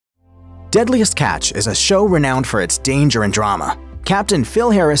Deadliest Catch is a show renowned for its danger and drama. Captain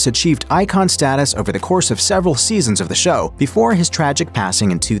Phil Harris achieved icon status over the course of several seasons of the show before his tragic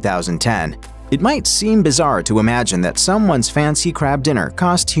passing in 2010. It might seem bizarre to imagine that someone's fancy crab dinner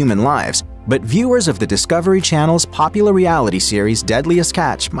cost human lives, but viewers of the Discovery Channel's popular reality series Deadliest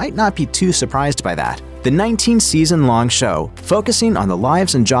Catch might not be too surprised by that. The 19-season-long show, focusing on the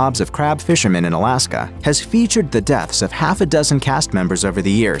lives and jobs of crab fishermen in Alaska, has featured the deaths of half a dozen cast members over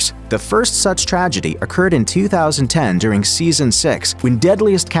the years. The first such tragedy occurred in 2010 during Season 6, when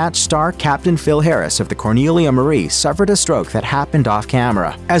Deadliest Catch star Captain Phil Harris of the Cornelia Marie suffered a stroke that happened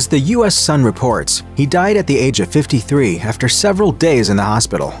off-camera. As the U.S. Sun reports, he died at the age of 53 after several days in the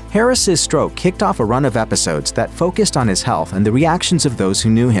hospital. Harris's stroke kicked off a run of episodes that focused on his health and the reactions of those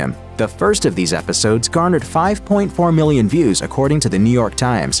who knew him. The first of these episodes garnered 5.4 million views according to the New York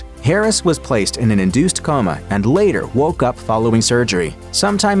Times. Harris was placed in an induced coma and later woke up following surgery.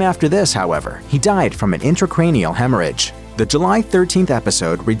 Sometime after this, however, he died from an intracranial hemorrhage. The July 13th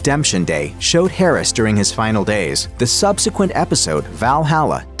episode, Redemption Day, showed Harris during his final days. The subsequent episode,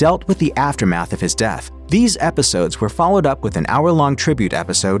 Valhalla, dealt with the aftermath of his death. These episodes were followed up with an hour-long tribute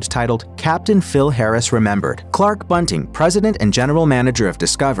episode titled Captain Phil Harris Remembered. Clark Bunting, president and general manager of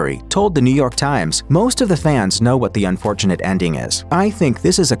Discovery, told the New York Times, "Most of the fans know what the unfortunate ending is. I think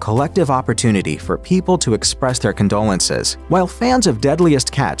this is a collective opportunity for people to express their condolences." While fans of Deadliest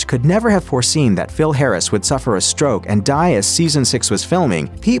Catch could never have foreseen that Phil Harris would suffer a stroke and die as Season 6 was filming,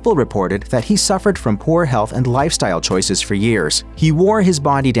 people reported that he suffered from poor health and lifestyle choices for years. He wore his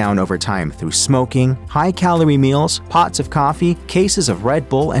body down over time through smoking, high-calorie meals, pots of coffee, cases of Red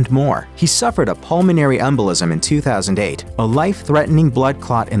Bull, and more. He suffered a pulmonary embolism in 2008, a life-threatening blood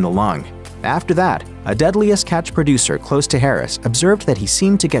clot in the lung. After that, a Deadliest Catch producer close to Harris observed that he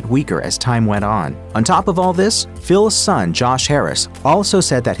seemed to get weaker as time went on. On top of all this, Phil's son, Josh Harris, also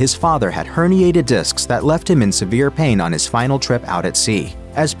said that his father had herniated discs that left him in severe pain on his final trip out at sea.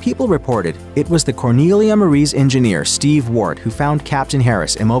 As people reported, it was the Cornelia Marie's engineer, Steve Ward, who found Captain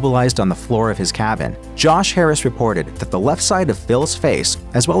Harris immobilized on the floor of his cabin. Josh Harris reported that the left side of Phil's face,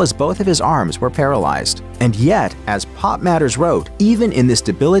 as well as both of his arms, were paralyzed. And yet, as Pop Matters wrote, even in this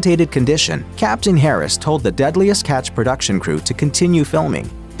debilitated condition, Captain Harris told the Deadliest Catch production crew to continue filming.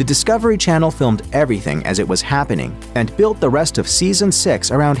 The Discovery Channel filmed everything as it was happening and built the rest of Season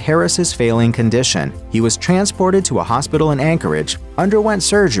 6 around Harris's failing condition. He was transported to a hospital in Anchorage, underwent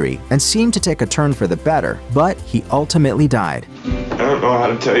surgery, and seemed to take a turn for the better, but he ultimately died. I don't know how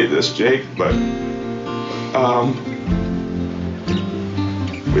to tell you this, Jake, but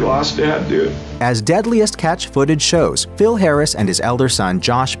we lost Dad, dude. As Deadliest Catch footage shows, Phil Harris and his elder son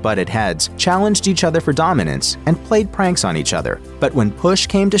Josh butted heads, challenged each other for dominance, and played pranks on each other. But when push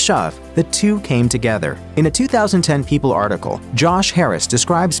came to shove, the two came together. In a 2010 People article, Josh Harris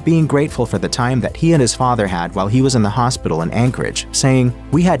describes being grateful for the time that he and his father had while he was in the hospital in Anchorage, saying,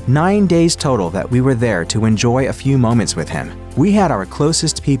 "We had 9 days total that we were there to enjoy a few moments with him. We had our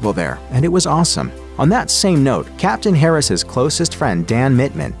closest people there, and it was awesome." On that same note, Captain Harris's closest friend Dan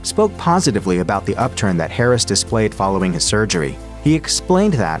Mittman spoke positively about the upturn that Harris displayed following his surgery. He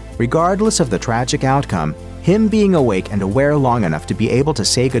explained that, regardless of the tragic outcome, him being awake and aware long enough to be able to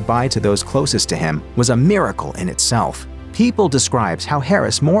say goodbye to those closest to him was a miracle in itself. People describes how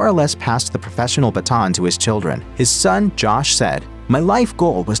Harris more or less passed the professional baton to his children. His son, Josh, said, "My life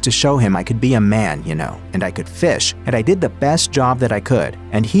goal was to show him I could be a man, and I could fish, and I did the best job that I could,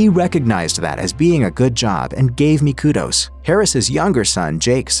 and he recognized that as being a good job and gave me kudos." Harris's younger son,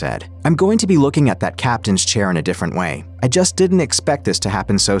 Jake, said, "I'm going to be looking at that captain's chair in a different way. I just didn't expect this to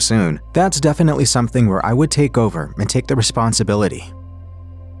happen so soon. That's definitely something where I would take over and take the responsibility."